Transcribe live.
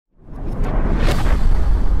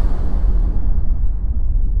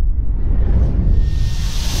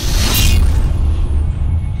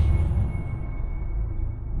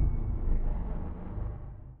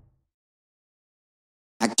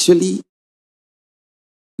Actually,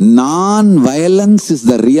 non-violence is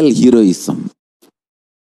the real heroism.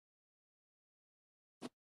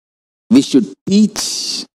 We should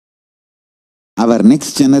teach our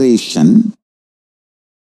next generation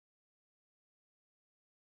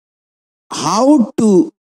how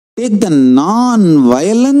to take the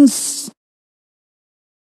non-violence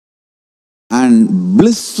and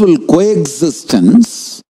blissful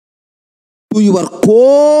coexistence to your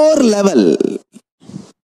core level.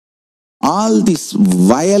 All this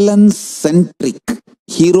violence-centric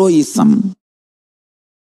heroism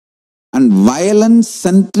and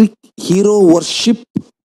violence-centric hero worship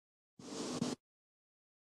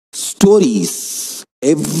stories,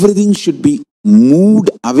 everything should be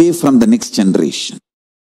moved away from the next generation.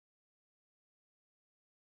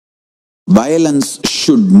 Violence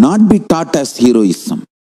should not be taught as heroism.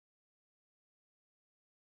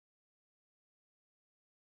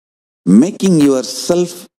 Making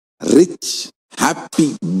yourself rich,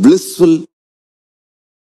 happy, blissful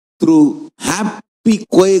through happy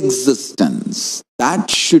coexistence.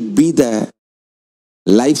 That should be the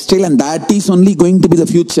lifestyle, and that is only going to be the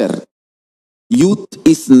future. Youth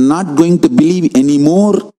is not going to believe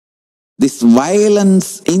anymore this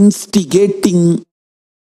violence instigating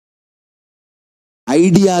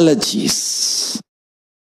ideologies.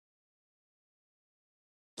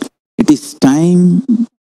 It is time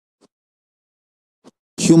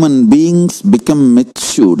human beings become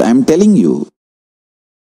matured. I am telling you,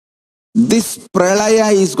 this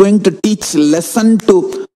pralaya is going to teach lesson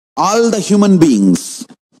to all the human beings.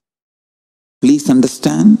 Please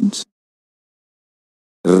understand.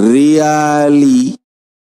 Really,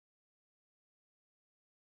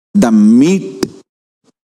 the meat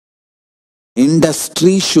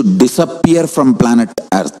industry should disappear from planet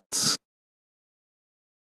Earth.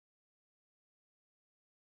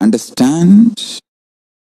 Understand?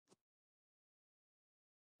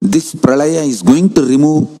 This pralaya is going to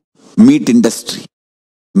remove meat industry,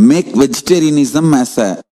 make vegetarianism as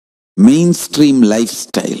a mainstream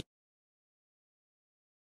lifestyle.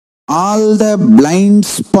 All the blind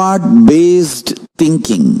spot based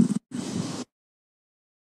thinking,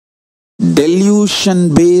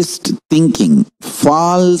 delusion based thinking,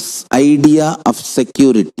 false idea of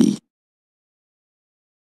security,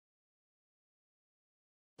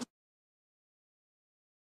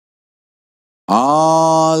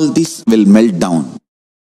 all this will melt down.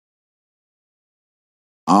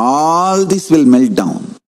 All this will melt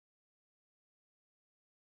down.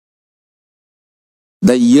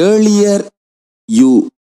 The earlier you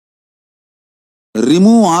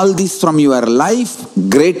remove all this from your life,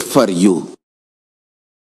 great for you.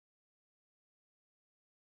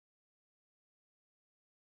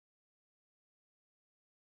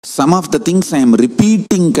 Some of the things I am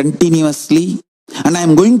repeating continuously, and I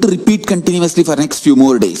am going to repeat continuously for next few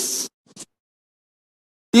more days,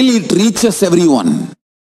 till it reaches everyone.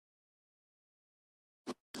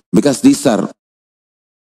 Because these are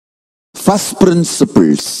first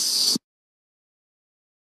principles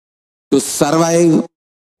to survive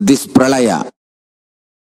this pralaya.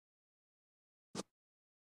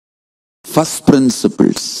 First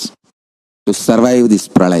principles to survive this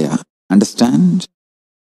pralaya. Understand?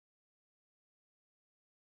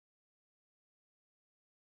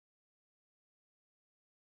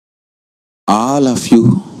 All of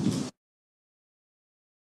you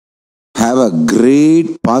have a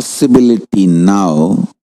great possibility now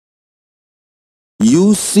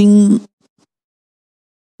using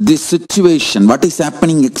this situation, what is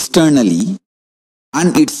happening externally,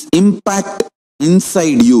 and its impact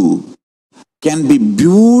inside you can be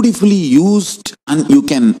beautifully used, and you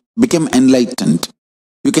can become enlightened.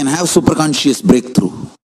 You can have superconscious breakthrough.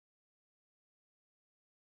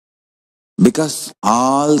 Because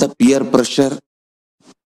all the peer pressure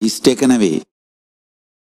is taken away.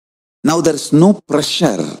 Now there is no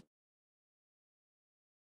pressure,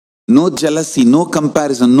 no jealousy, no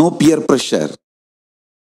comparison, no peer pressure.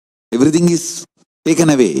 Everything is taken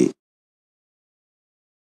away.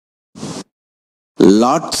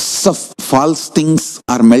 Lots of false things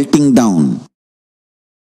are melting down.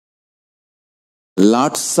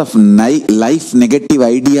 Lots of life negative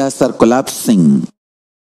ideas are collapsing.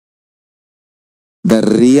 The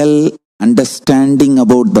real understanding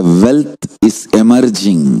about the wealth is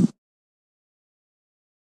emerging.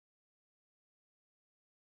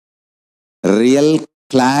 Real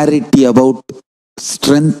clarity about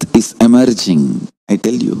strength is emerging, I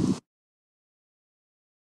tell you.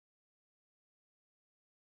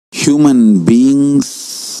 Human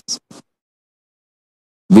beings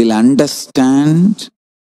will understand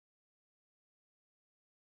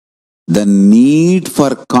the need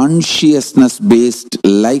for consciousness-based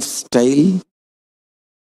lifestyle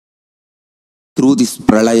through this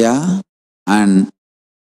pralaya, and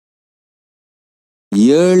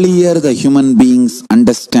earlier the human beings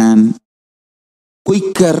understand,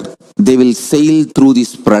 quicker they will sail through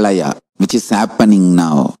this pralaya, which is happening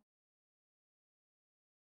now.